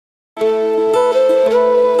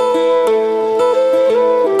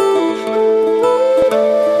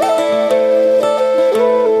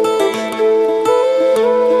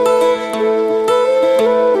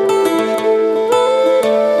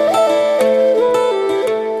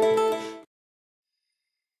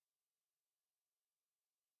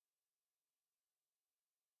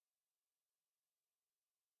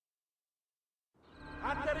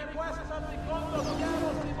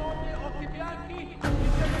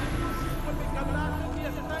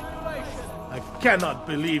cannot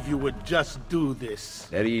believe you would just do this.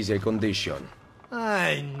 There is a condition.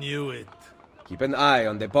 I knew it. Keep an eye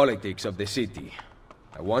on the politics of the city.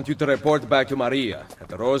 I want you to report back to Maria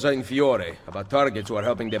at Rosa and Fiore about targets who are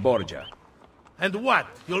helping the Borgia. And what?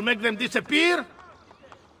 You'll make them disappear?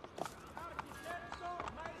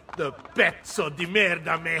 The pezzo di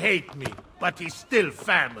merda may hate me, but he's still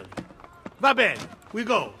family. Va bene, we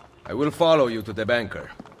go. I will follow you to the banker.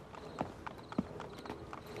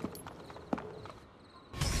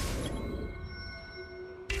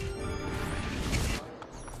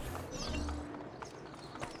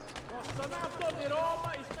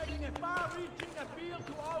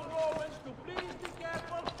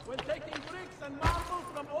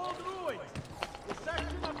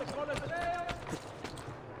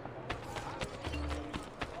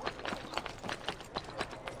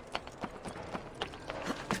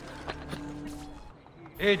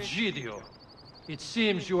 Egidio, it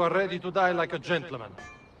seems you are ready to die like a gentleman.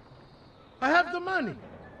 I have the money.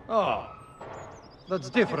 Oh, that's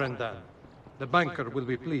different then. The banker will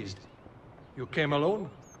be pleased. You came alone?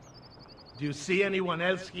 Do you see anyone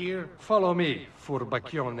else here? Follow me,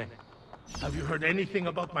 furbacchione. Have you heard anything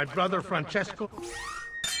about my brother Francesco?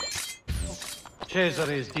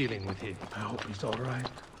 Cesare is dealing with him. I hope he's all right.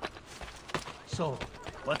 So,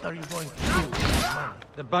 what are you going to do with the money?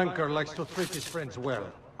 The banker likes to treat his friends well.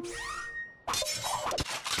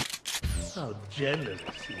 How generous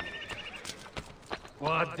he is.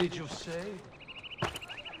 What did you say?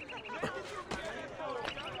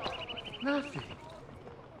 Nothing.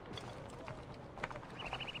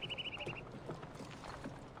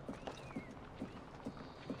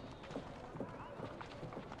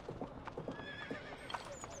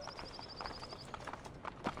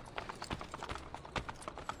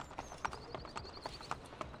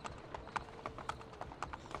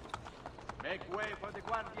 Make way for the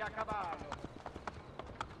guardia a cavallo.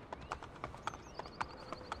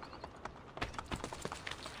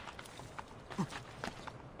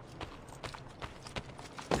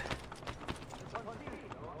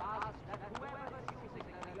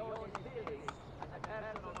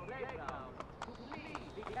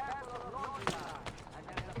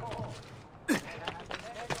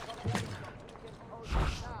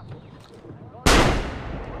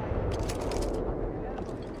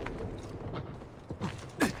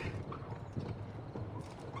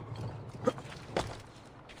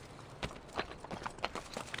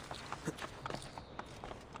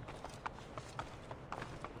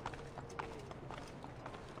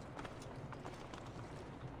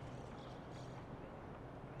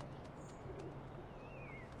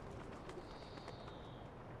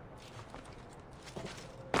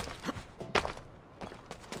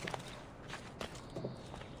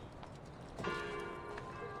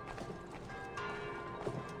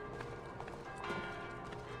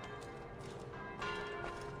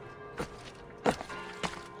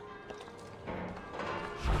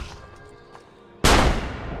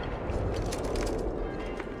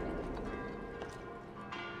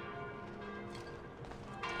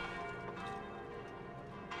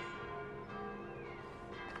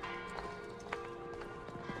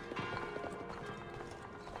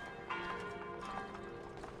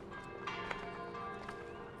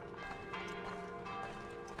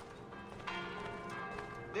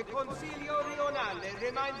 The Consiglio Rionale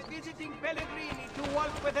reminds visiting Pellegrini to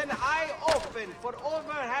walk with an eye open for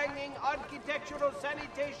overhanging architectural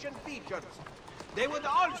sanitation features. They would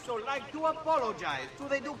also like to apologize to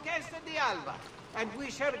the Duchessa di Alva and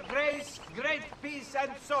wish her grace, great peace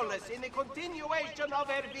and solace in the continuation of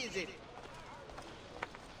her visit.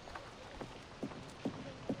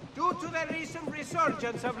 Due to the recent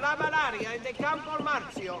resurgence of La Malaria in the Campo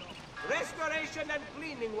Marzio, restoration and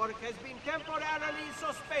cleaning work has been temporarily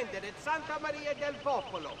suspended at Santa Maria del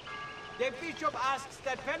Popolo. The bishop asks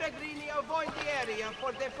that Pellegrini avoid the area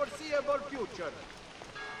for the foreseeable future.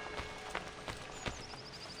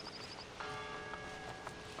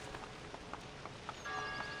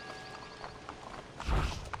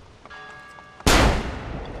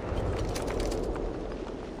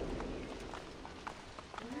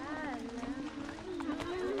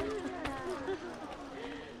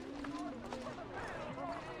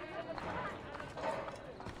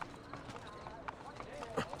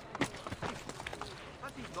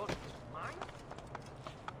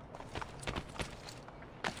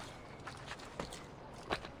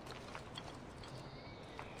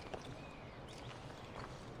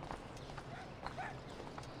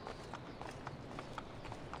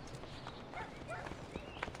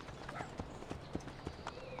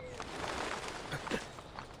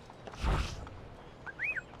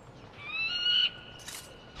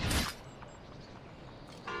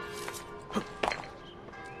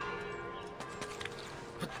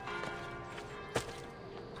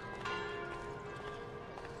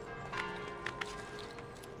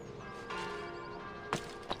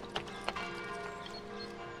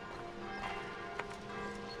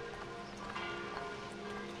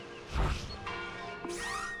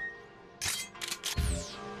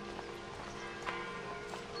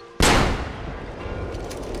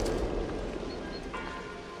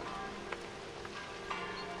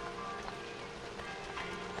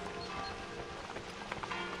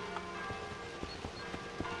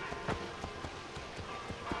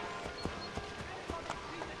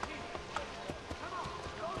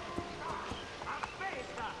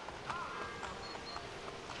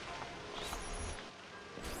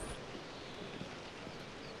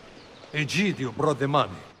 Egidio brought the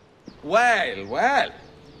money. Well, well.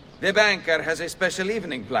 The banker has a special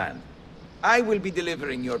evening planned. I will be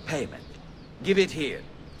delivering your payment. Give it here.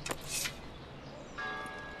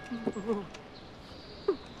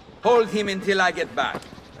 Hold him until I get back.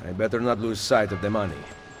 I better not lose sight of the money.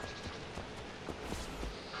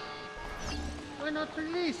 Why not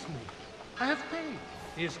release me? I have paid.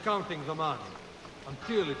 He is counting the money.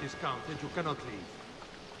 Until it is counted, you cannot leave.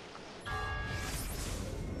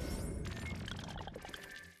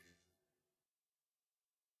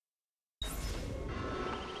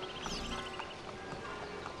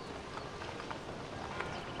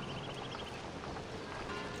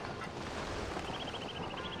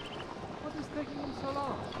 What is taking him so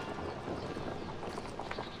long?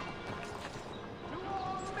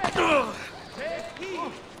 Take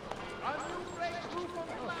heed! A new breakthrough from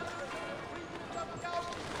the last freezing of gout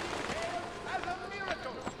is hailed as a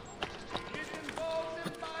miracle. It involves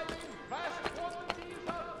imbibing vast quantities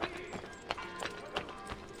of tea.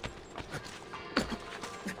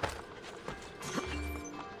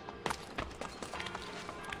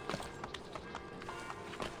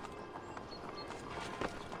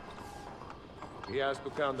 He has to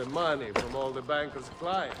count the money from all the banker's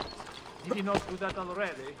clients. Did he not do that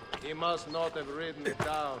already? He must not have written it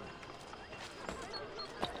down.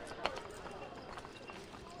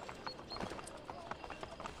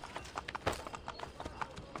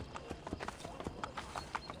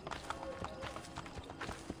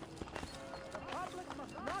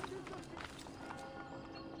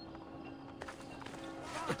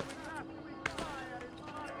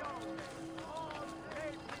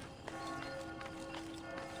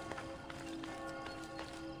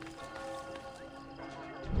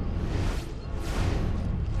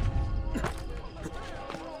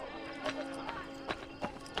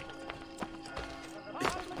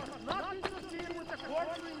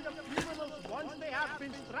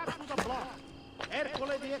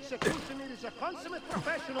 The executioner is a consummate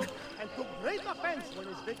professional and took great offense when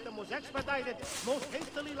his victim was expedited most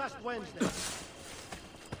hastily last Wednesday.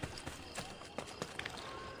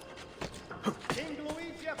 King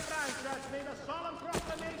Luigi of France has made a solemn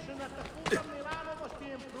proclamation that the food of Milano must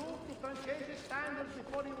be improved to Francese standards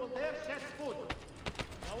before he will dare set foot.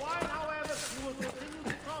 The wine, however, he will continue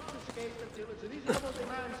to confiscate until its reasonable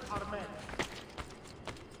demands are met.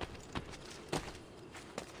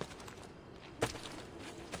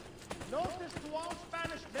 Notice to all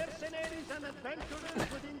Spanish mercenaries and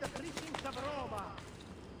adventurers within the precincts of Roma.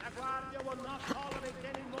 La Guardia will not tolerate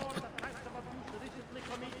any more the types of abuse recently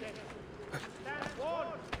committed. Stand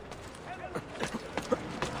warned.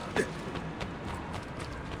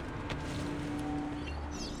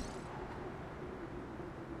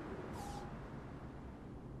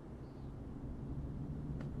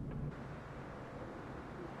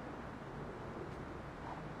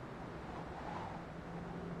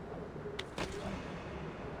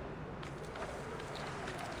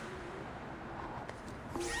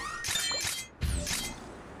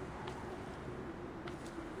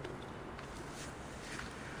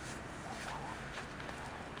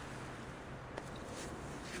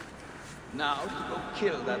 Now to go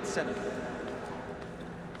kill that senator.